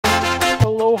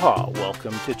Aloha,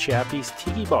 welcome to Chappy's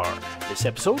Tiki Bar. This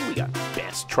episode we got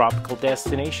best tropical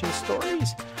destination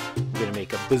stories. We're going to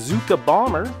make a Bazooka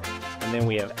Bomber, and then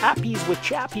we have Appies with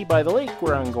Chappy by the lake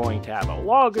where I'm going to have a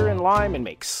lager and lime and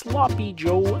make Sloppy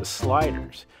Joe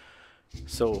Slders.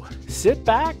 So sit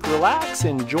back, relax,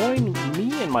 and join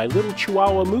me and my little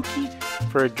Chihuahua Mookie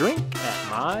for a drink at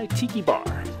my Tiki Bar.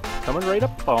 Coming right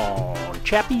up on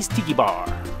Chappy's Tiki Bar.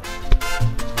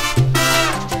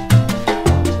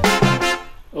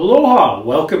 Aloha!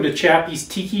 Welcome to Chappy's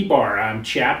Tiki Bar. I'm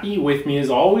Chappy. With me as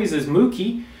always is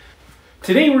Mookie.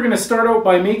 Today we're going to start out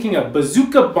by making a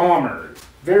Bazooka Bomber.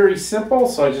 Very simple,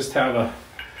 so I just have a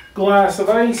glass of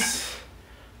ice.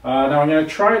 Now I'm going to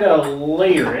try to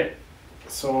layer it.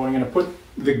 So I'm going to put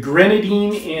the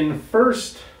grenadine in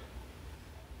first.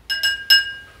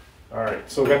 Alright,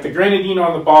 so I've got the grenadine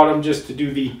on the bottom just to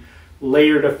do the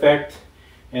layered effect.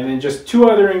 And then just two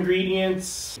other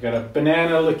ingredients. I've got a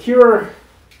banana liqueur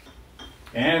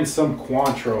and some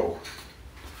Cointreau.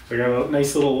 So I got a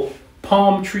nice little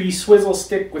palm tree swizzle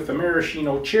stick with a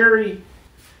maraschino cherry. You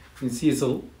can see it's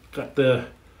got the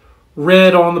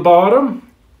red on the bottom.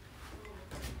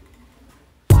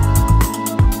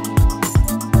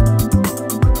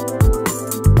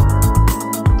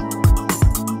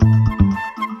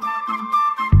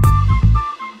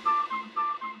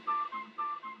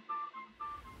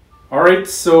 Alright,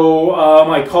 so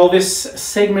I call this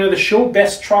segment of the show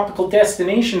Best Tropical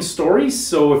Destination Stories.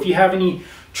 So if you have any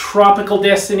tropical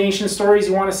destination stories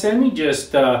you want to send me,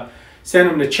 just send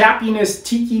them to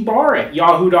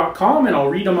chappinestikibar@yahoo.com and I'll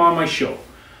read them on my show.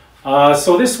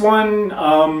 So this one,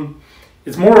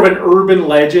 it's more of an urban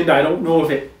legend. I don't know if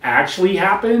it actually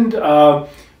happened, but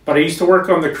I used to work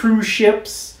on the cruise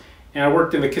ships and I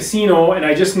worked in the casino, and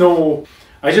I just know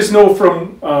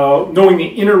from knowing the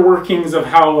inner workings of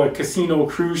how a casino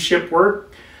cruise ship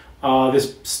worked,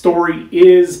 this story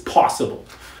is possible.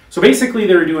 So basically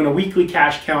they were doing a weekly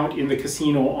cash count in the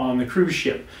casino on the cruise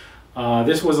ship.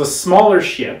 This was a smaller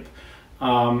ship,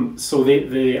 so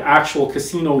the actual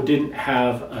casino didn't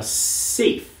have a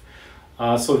safe.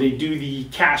 So they do the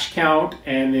cash count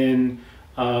and then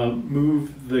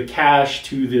move the cash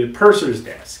to the purser's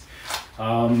desk.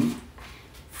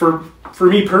 For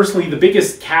me personally, the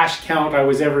biggest cash count I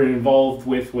was ever involved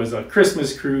with was a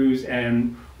Christmas cruise,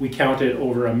 and we counted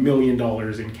over $1 million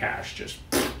in cash just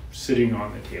sitting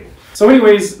on the table. So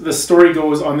anyways, the story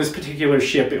goes, on this particular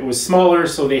ship it was smaller,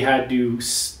 so they had to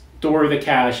store the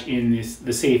cash in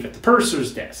the safe at the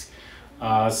purser's desk.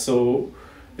 So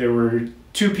there were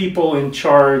two people in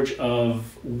charge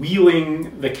of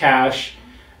wheeling the cash,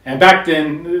 and back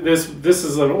then, this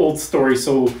is an old story,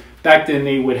 so back then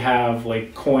they would have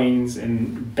like coins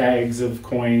and bags of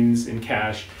coins and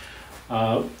cash,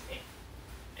 and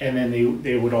then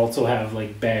they would also have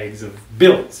like bags of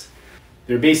bills.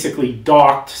 They're basically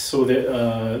docked so that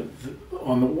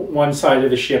on the one side of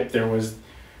the ship there was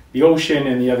the ocean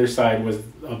and the other side was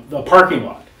a parking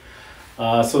lot.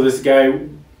 So this guy,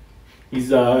 he's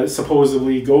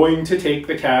supposedly going to take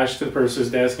the cash to the purser's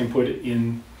desk and put it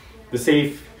in the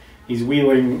safe. He's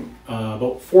wheeling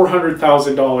about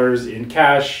 $400,000 in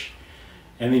cash,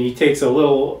 and then he takes a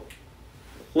little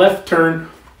left turn,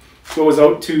 goes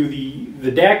out to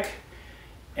the deck,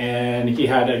 and he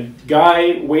had a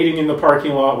guy waiting in the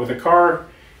parking lot with a car.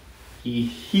 He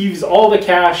heaves all the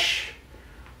cash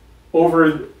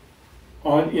over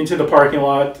into the parking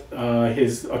lot.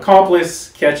 His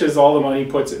accomplice catches all the money,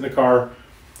 puts it in the car,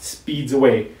 speeds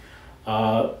away.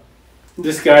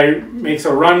 This guy makes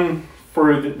a run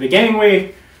for the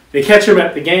gangway. They catch him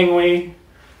at the gangway.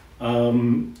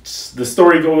 The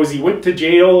story goes he went to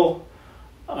jail,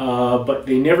 but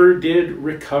they never did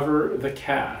recover the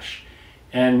cash.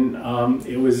 And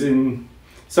it was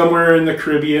somewhere in the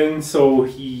Caribbean, so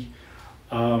he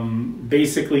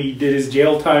basically did his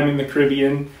jail time in the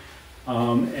Caribbean,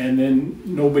 and then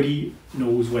nobody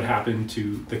knows what happened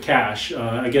to the cash.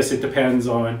 I guess it depends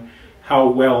on how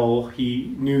well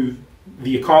he knew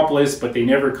the accomplice, but they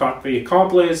never caught the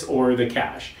accomplice or the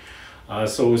cash.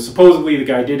 So supposedly the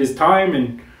guy did his time,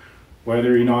 and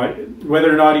whether or not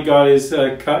he got his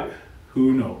cut,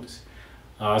 who knows.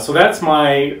 So that's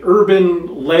my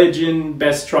urban legend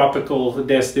best tropical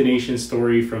destination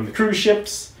story from the cruise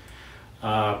ships.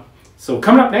 So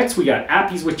coming up next, we got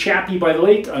Appies with Chappy by the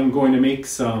lake. I'm going to make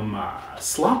some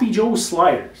Sloppy Joe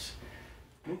Slders.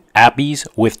 Appies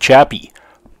with Chappy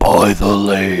by the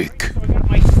lake. So I got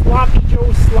my Sloppy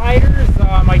Joe Slders.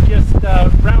 I just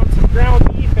ground some ground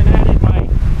beef and added my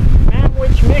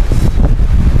sandwich mix.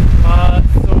 So I'm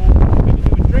going to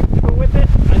do a drink to go with it.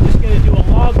 I'm just going to do a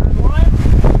lager and lime.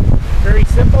 Very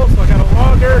simple. So I got a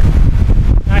lager.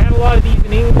 I had a lot of these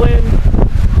in England.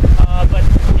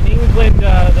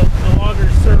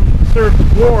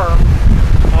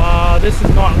 This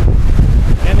is not.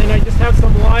 And then I just have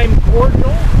some lime cordial.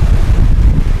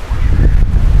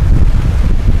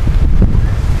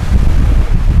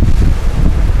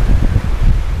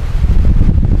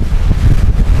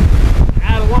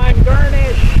 Add a lime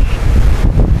garnish.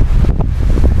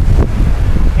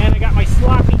 And I got my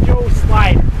Sloppy Joe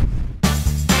slider.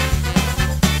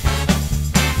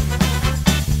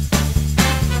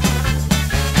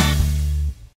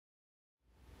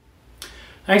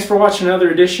 Thanks for watching another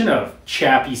edition of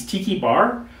Chappy's Tiki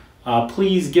Bar.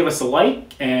 Please give us a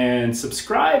like and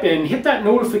subscribe and hit that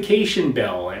notification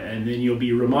bell, and then you'll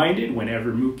be reminded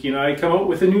whenever Mookie and I come out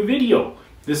with a new video.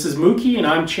 This is Mookie and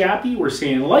I'm Chappy. We're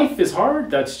saying life is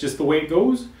hard, that's just the way it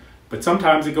goes, but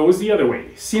sometimes it goes the other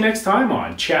way. See you next time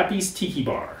on Chappy's Tiki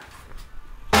Bar.